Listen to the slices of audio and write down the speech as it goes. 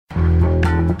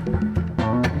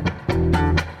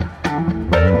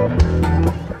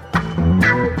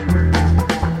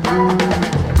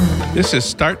This is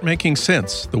Start Making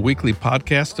Sense, the weekly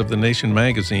podcast of The Nation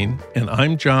magazine, and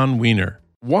I'm John Wiener.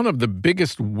 One of the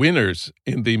biggest winners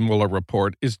in the Mueller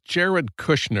report is Jared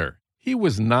Kushner. He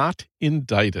was not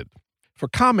indicted. For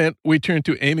comment, we turn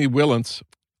to Amy Wilentz.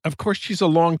 Of course, she's a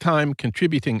longtime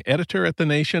contributing editor at The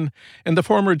Nation and the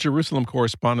former Jerusalem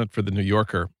correspondent for The New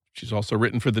Yorker. She's also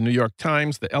written for The New York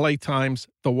Times, The LA Times,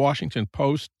 The Washington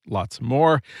Post, lots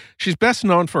more. She's best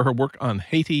known for her work on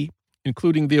Haiti,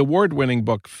 including the award-winning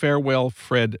book Farewell,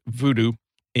 Fred Voodoo.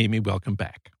 Amy, welcome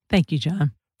back. Thank you,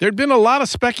 John. There'd been a lot of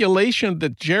speculation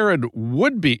that Jared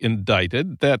would be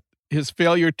indicted, that his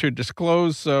failure to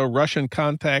disclose Russian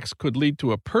contacts could lead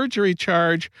to a perjury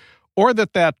charge, or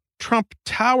that Trump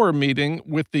Tower meeting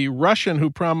with the Russian who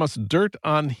promised dirt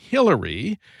on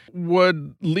Hillary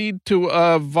would lead to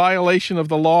a violation of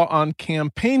the law on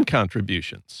campaign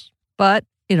contributions. But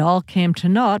it all came to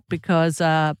naught because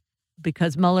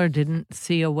Mueller didn't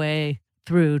see a way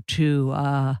through to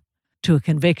a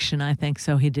conviction, I think,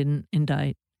 so he didn't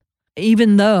indict.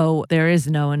 Even though there is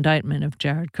no indictment of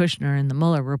Jared Kushner in the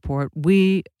Mueller report,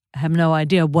 we have no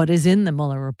idea what is in the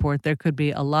Mueller report. There could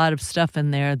be a lot of stuff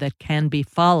in there that can be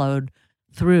followed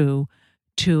through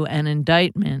to an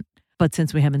indictment, but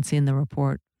since we haven't seen the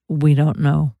report, we don't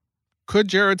know. Could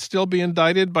Jared still be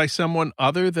indicted by someone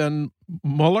other than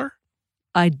Mueller?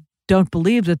 I don't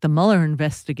believe that the Mueller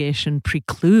investigation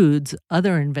precludes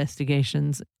other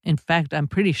investigations. In fact, I'm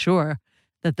pretty sure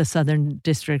that the Southern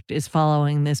District is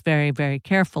following this very, very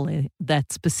carefully.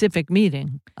 That specific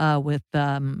meeting with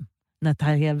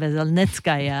Natalia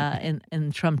Veselnitskaya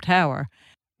in Trump Tower.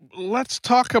 Let's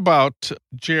talk about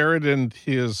Jared and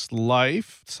his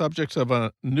life, subjects of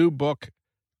a new book,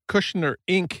 Kushner,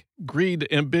 Inc., Greed,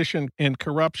 Ambition, and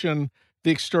Corruption,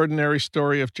 The Extraordinary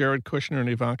Story of Jared Kushner and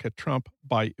Ivanka Trump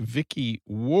by Vicky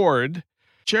Ward.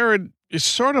 Jared is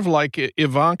sort of like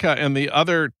Ivanka and the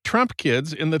other Trump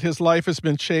kids in that his life has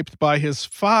been shaped by his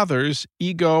father's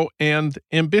ego and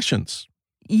ambitions.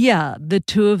 Yeah, the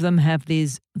two of them have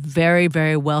these very,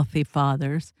 very wealthy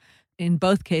fathers. In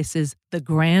both cases, the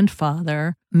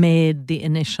grandfather made the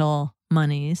initial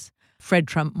monies, Fred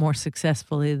Trump more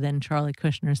successfully than Charlie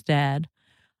Kushner's dad.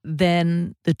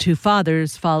 Then the two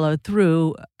fathers followed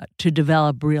through to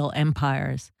develop real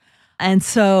empires. And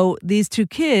so these two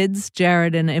kids,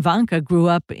 Jared and Ivanka, grew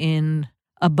up in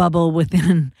a bubble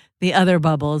within the other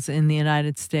bubbles in the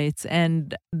United States.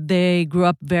 And they grew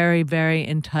up very, very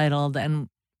entitled and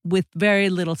with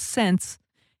very little sense,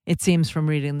 it seems from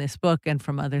reading this book and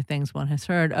from other things one has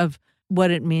heard, of what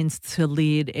it means to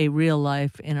lead a real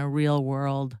life in a real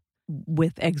world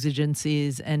with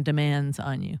exigencies and demands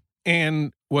on you.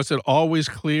 And was it always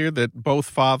clear that both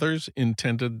fathers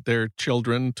intended their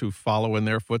children to follow in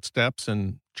their footsteps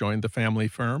and join the family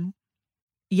firm?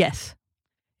 Yes.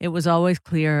 It was always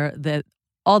clear that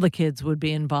all the kids would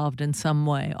be involved in some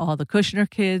way. All the Kushner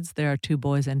kids, there are 2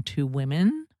 boys and 2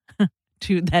 women.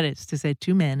 That is to say,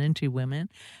 2 men and 2 women.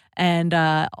 And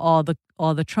all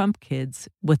the Trump kids,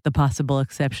 with the possible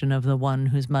exception of the one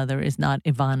whose mother is not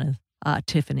Ivana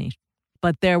Tiffany.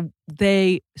 But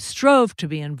they strove to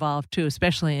be involved, too,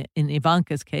 especially in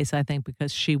Ivanka's case, I think,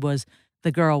 because she was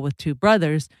the girl with 2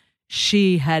 brothers.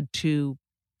 She had to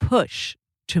push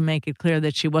to make it clear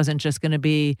that she wasn't just going to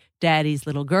be daddy's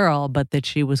little girl, but that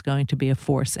she was going to be a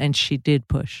force, and she did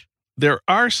push. There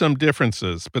are some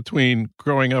differences between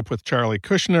growing up with Charlie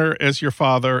Kushner as your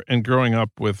father and growing up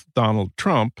with Donald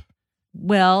Trump.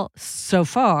 Well, so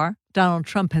far, Donald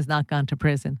Trump has not gone to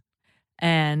prison.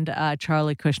 And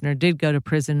Charlie Kushner did go to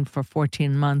prison for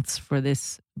 14 months for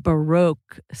this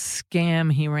Baroque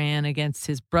scam he ran against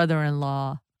his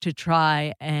brother-in-law to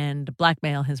try and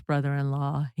blackmail his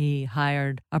brother-in-law. He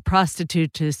hired a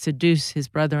prostitute to seduce his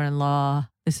brother-in-law.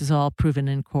 This is all proven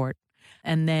in court.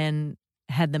 And then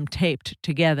had them taped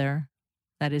together.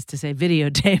 That is to say,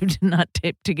 videotaped, not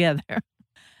taped together.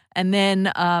 And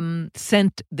then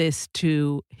sent this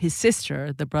to his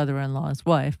sister, the brother-in-law's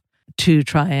wife, to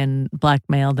try and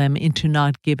blackmail them into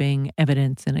not giving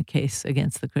evidence in a case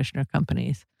against the Kushner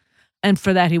companies. And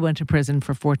for that, he went to prison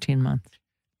for 14 months.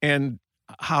 And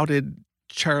how did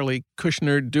Charlie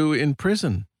Kushner do in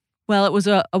prison? Well, it was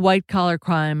a white-collar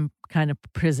crime kind of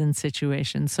prison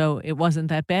situation, so it wasn't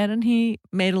that bad. And he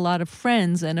made a lot of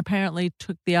friends and apparently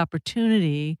took the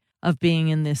opportunity of being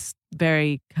in this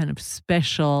very kind of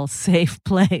special, safe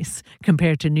place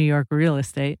compared to New York real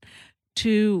estate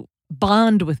to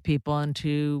bond with people and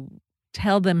to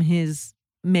tell them his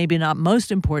maybe not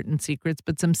most important secrets,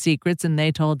 but some secrets, and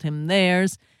they told him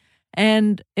theirs.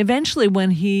 And eventually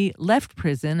when he left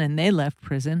prison and they left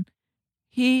prison,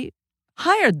 he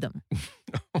hired them.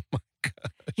 Oh, my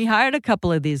God. He hired a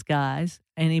couple of these guys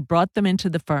and he brought them into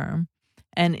the firm.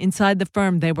 And inside the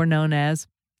firm, they were known as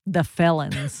the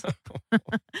felons.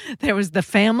 There was the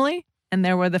family and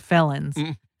there were the felons.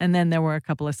 And then there were a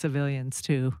couple of civilians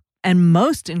too. And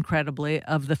most incredibly,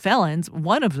 of the felons,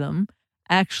 one of them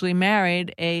actually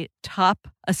married a top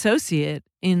associate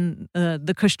in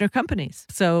the Kusher companies.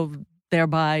 So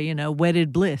thereby,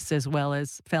 wedded bliss as well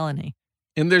as felony.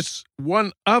 And there's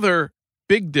one other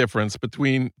big difference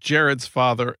between Jared's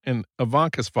father and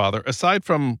Ivanka's father. Aside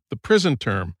from the prison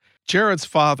term, Jared's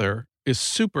father is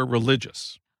super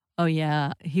religious. Oh,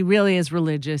 yeah. He really is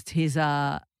religious. He's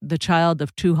the child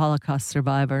of 2 Holocaust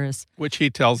survivors. Which he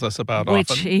tells us about which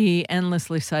often. He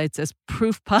endlessly cites as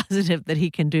proof positive that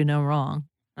he can do no wrong.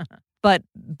 But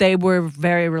they were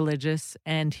very religious,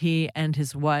 and he and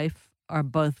his wife are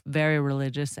both very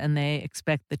religious, and they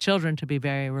expect the children to be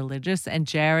very religious. And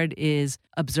Jared is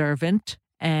observant,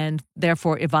 and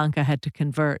therefore Ivanka had to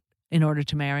convert in order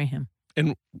to marry him.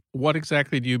 And what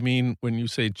exactly do you mean when you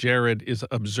say Jared is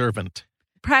observant?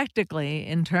 Practically,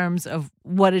 in terms of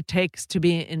what it takes to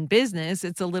be in business,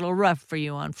 it's a little rough for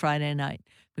you on Friday night.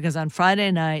 Because on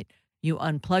Friday night, you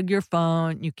unplug your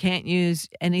phone, you can't use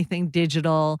anything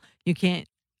digital, you can't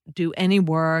do any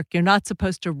work, you're not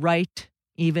supposed to write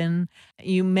even.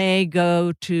 You may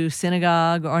go to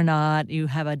synagogue or not, you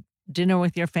have a dinner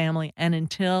with your family, and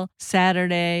until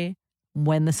Saturday,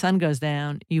 when the sun goes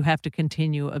down, you have to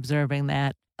continue observing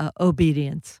that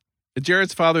obedience.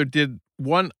 Jared's father did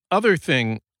one other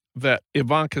thing that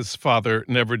Ivanka's father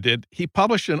never did. He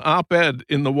published an op-ed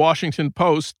in the Washington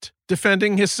Post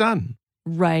defending his son.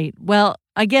 Right. Well,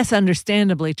 I guess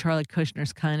understandably, Charlie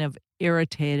Kushner's kind of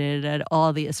irritated at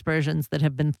all the aspersions that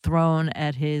have been thrown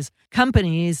at his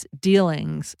company's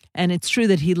dealings. And it's true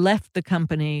that he left the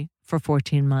company for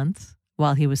 14 months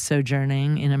while he was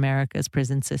sojourning in America's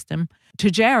prison system to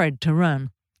Jared to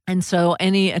run. And so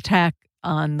any attack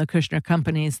on the Kushner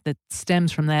companies that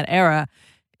stems from that era,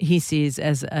 he sees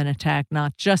as an attack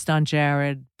not just on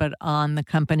Jared, but on the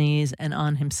companies and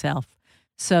on himself.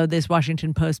 So this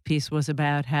Washington Post piece was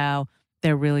about how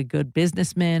they're really good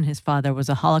businessmen. His father was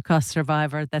a Holocaust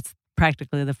survivor. That's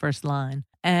practically the first line.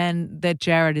 And that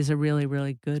Jared is a really,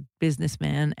 really good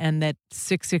businessman. And that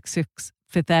 666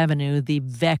 Fifth Avenue, the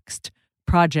vexed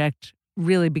project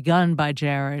really begun by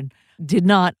Jared, did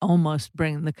not almost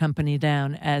bring the company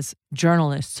down as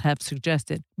journalists have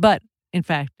suggested. But in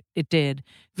fact, it did.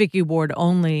 Vicky Ward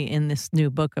only in this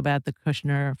new book about the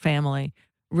Kushner family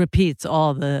repeats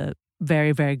all the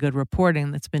very, very good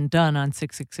reporting that's been done on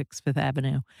 666 Fifth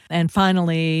Avenue. And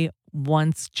finally,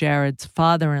 once Jared's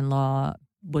father-in-law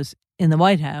was in the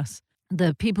White House,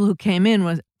 the people who came in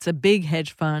it's a big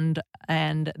hedge fund,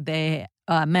 and they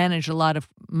manage a lot of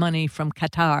money from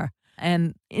Qatar.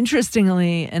 And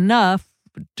interestingly enough,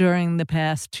 during the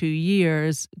past 2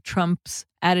 years, Trump's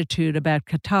attitude about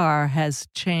Qatar has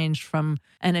changed from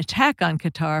an attack on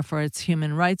Qatar for its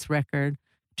human rights record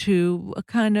to a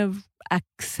kind of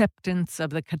acceptance of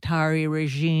the Qatari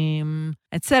regime,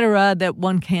 etc., that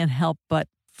one can't help but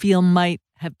feel might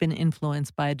have been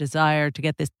influenced by a desire to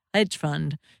get this hedge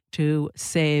fund to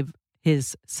save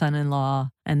his son-in-law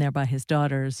and thereby his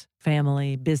daughter's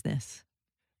family business.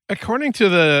 According to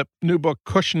the new book,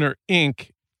 Kushner,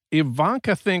 Inc.,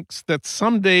 Ivanka thinks that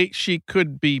someday she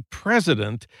could be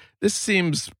president. This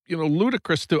seems,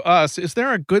 ludicrous to us. Is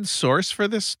there a good source for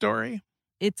this story?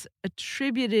 It's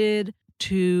attributed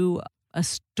to a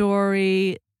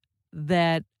story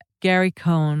that Gary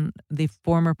Cohn, the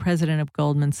former president of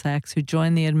Goldman Sachs, who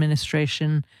joined the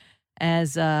administration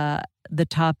as the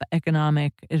top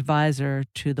economic advisor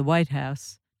to the White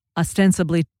House,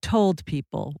 ostensibly told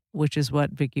people, which is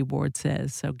what Vicky Ward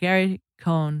says. So Gary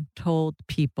Cohn told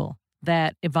people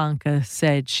that Ivanka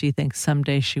said she thinks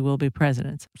someday she will be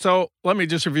president. So let me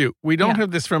just review. We don't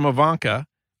have this from Ivanka.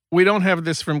 We don't have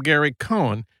this from Gary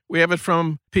Cohn. We have it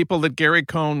from people that Gary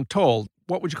Cohn told.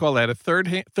 What would you call that? A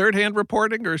third-hand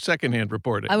reporting or second-hand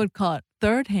reporting? I would call it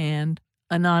third-hand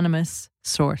anonymous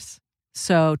source.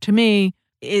 So to me,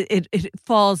 it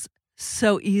falls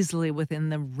so easily within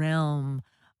the realm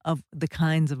of the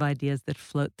kinds of ideas that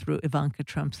float through Ivanka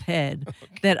Trump's head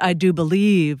that I do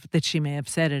believe that she may have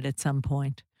said it at some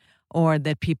point, or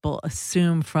that people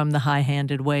assume from the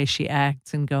high-handed way she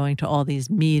acts in going to all these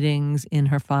meetings in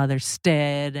her father's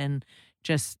stead and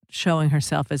just showing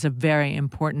herself as a very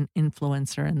important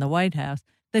influencer in the White House,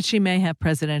 that she may have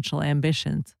presidential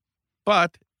ambitions.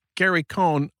 But Gary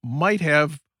Cohn might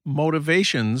have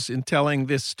motivations in telling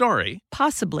this story.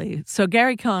 Possibly. So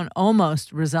Gary Cohn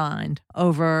almost resigned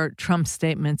over Trump's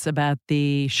statements about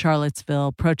the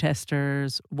Charlottesville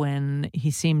protesters when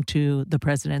the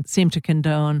president seemed to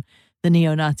condone the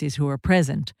neo-Nazis who were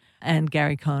present. And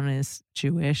Gary Cohn is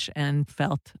Jewish and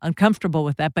felt uncomfortable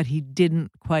with that, but he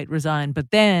didn't quite resign.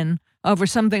 But then, over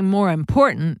something more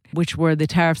important, which were the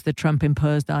tariffs that Trump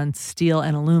imposed on steel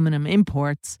and aluminum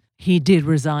imports, he did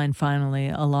resign finally,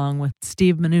 along with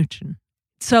Steve Mnuchin.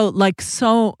 So, like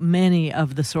so many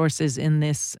of the sources in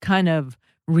this kind of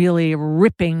really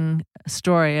ripping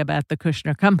story about the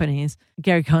Kushner companies,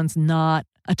 Gary Cohn's not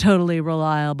a totally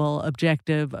reliable,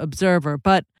 objective observer.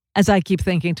 But as I keep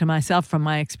thinking to myself from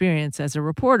my experience as a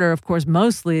reporter, of course,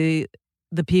 mostly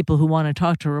the people who want to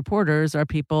talk to reporters are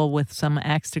people with some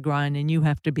axe to grind, and you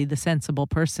have to be the sensible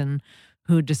person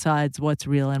who decides what's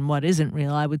real and what isn't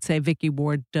real. I would say Vicky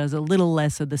Ward does a little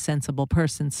less of the sensible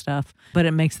person stuff, but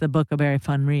it makes the book a very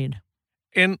fun read.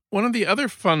 And one of the other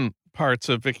fun parts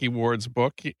of Vicky Ward's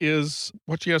book is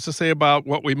what she has to say about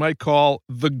what we might call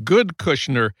the good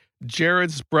Kushner,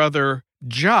 Jared's brother,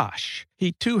 Josh.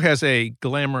 He, too, has a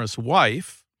glamorous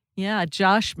wife. Yeah,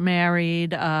 Josh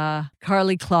married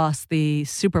Carly Kloss, the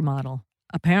supermodel.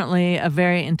 Apparently a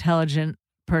very intelligent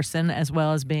person, as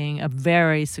well as being a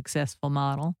very successful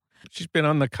model. She's been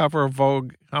on the cover of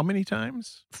Vogue how many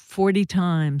times? 40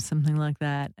 times, something like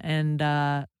that. And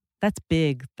that's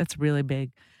big. That's really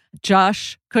big.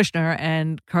 Josh Kushner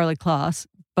and Carly Kloss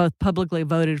both publicly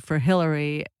voted for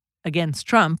Hillary against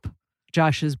Trump,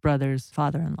 Josh's brother's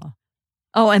father-in-law.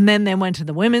 Oh, and then they went to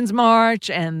the Women's March,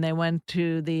 and they went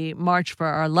to the March for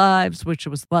Our Lives, which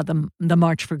was the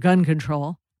March for Gun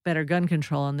Control, better gun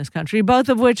control in this country, both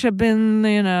of which have been,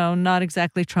 not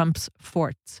exactly Trump's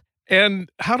forts. And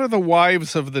how do the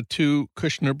wives of the two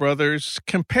Kushner brothers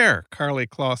compare, Carly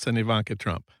Kloss and Ivanka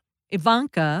Trump?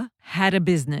 Ivanka had a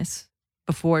business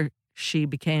before she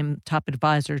became top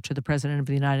advisor to the President of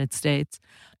the United States,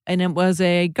 and it was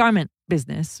a garment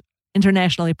business,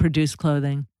 internationally produced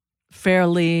clothing,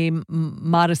 fairly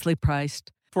modestly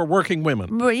priced. For working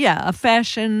women. But yeah, a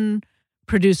fashion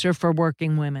producer for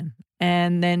working women.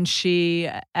 And then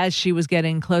as she was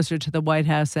getting closer to the White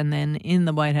House, and then in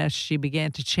the White House, she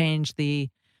began to change the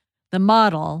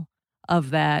model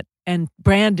of that and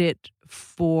brand it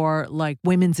for like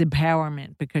women's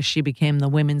empowerment, because she became the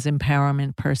women's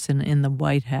empowerment person in the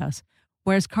White House.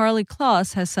 Whereas Carly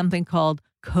Kloss has something called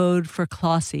Code for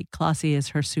Klossy. Klossy is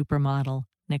her supermodel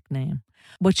nickname.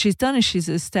 What she's done is she's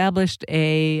established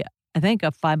I think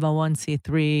a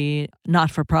 501c3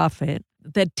 not-for-profit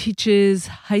that teaches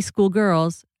high school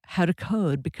girls how to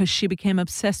code, because she became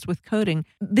obsessed with coding.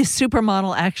 This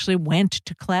supermodel actually went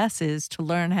to classes to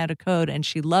learn how to code, and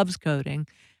she loves coding.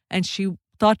 And she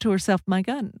thought to herself, my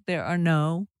God, there are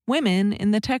no women in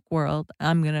the tech world.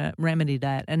 I'm going to remedy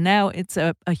that. And now it's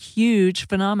a huge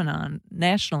phenomenon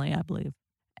nationally, I believe.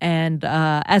 And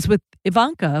as with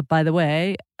Ivanka, by the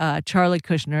way, Charlie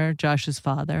Kushner, Josh's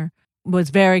father,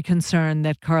 was very concerned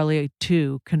that Carly,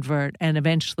 too, convert. And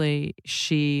eventually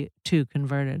she, too,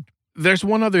 converted. There's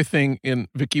one other thing in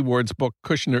Vicky Ward's book,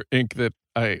 Kushner, Inc., that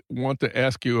I want to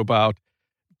ask you about.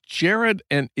 Jared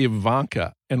and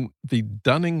Ivanka and the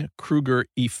Dunning-Kruger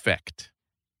effect.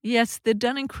 Yes, the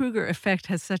Dunning-Kruger effect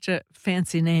has such a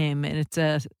fancy name, and it's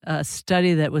a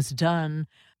study that was done.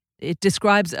 It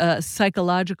describes a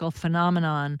psychological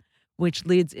phenomenon which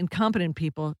leads incompetent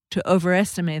people to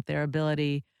overestimate their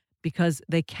ability because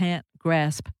they can't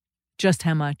grasp just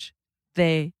how much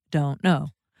they don't know.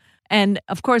 And,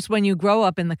 of course, when you grow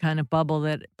up in the kind of bubble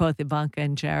that both Ivanka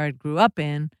and Jared grew up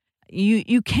in,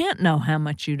 you can't know how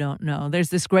much you don't know. There's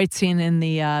this great scene in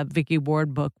the Vicky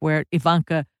Ward book where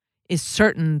Ivanka is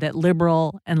certain that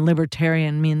liberal and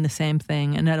libertarian mean the same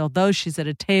thing, and that although she's at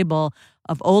a table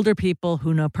of older people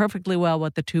who know perfectly well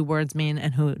what the two words mean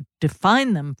and who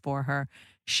define them for her,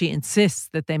 she insists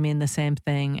that they mean the same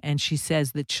thing, and she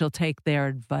says that she'll take their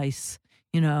advice.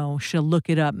 She'll look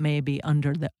it up maybe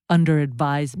under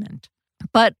advisement.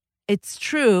 But it's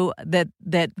true that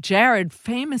Jared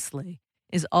famously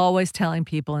is always telling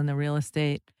people in the real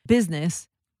estate business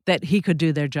that he could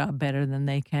do their job better than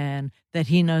they can, that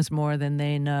he knows more than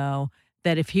they know,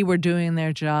 that if he were doing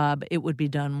their job, it would be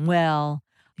done well.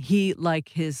 He, like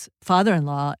his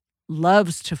father-in-law,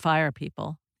 loves to fire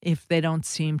people if they don't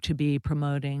seem to be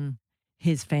promoting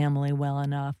his family well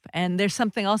enough. And there's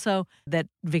something also that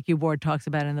Vicky Ward talks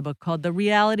about in the book called the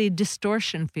reality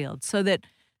distortion field, so that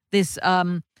this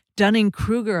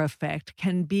Dunning-Kruger effect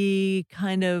can be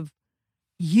kind of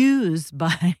used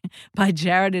by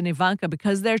Jared and Ivanka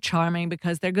because they're charming,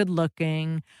 because they're good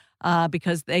looking,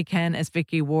 because they can, as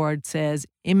Vicky Ward says,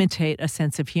 imitate a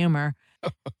sense of humor.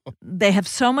 They have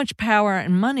so much power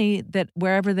and money that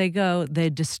wherever they go, they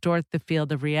distort the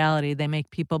field of reality. They make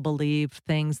people believe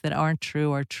things that aren't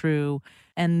true are true,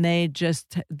 and they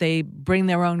bring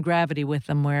their own gravity with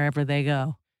them wherever they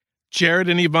go. Jared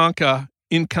and Ivanka,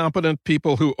 incompetent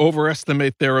people who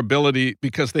overestimate their ability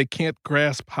because they can't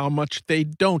grasp how much they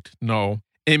don't know.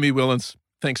 Amy Wilentz,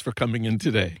 thanks for coming in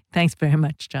today. Thanks very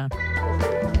much, John.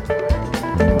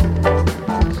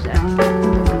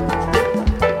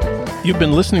 You've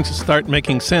been listening to Start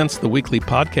Making Sense, the weekly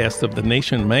podcast of The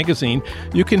Nation magazine.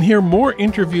 You can hear more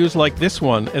interviews like this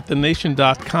one at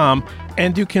thenation.com,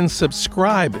 and you can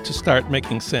subscribe to Start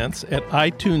Making Sense at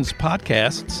iTunes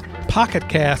Podcasts, Pocket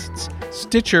Casts,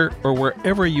 Stitcher, or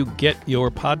wherever you get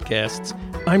your podcasts.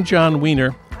 I'm John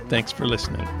Wiener. Thanks for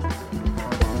listening.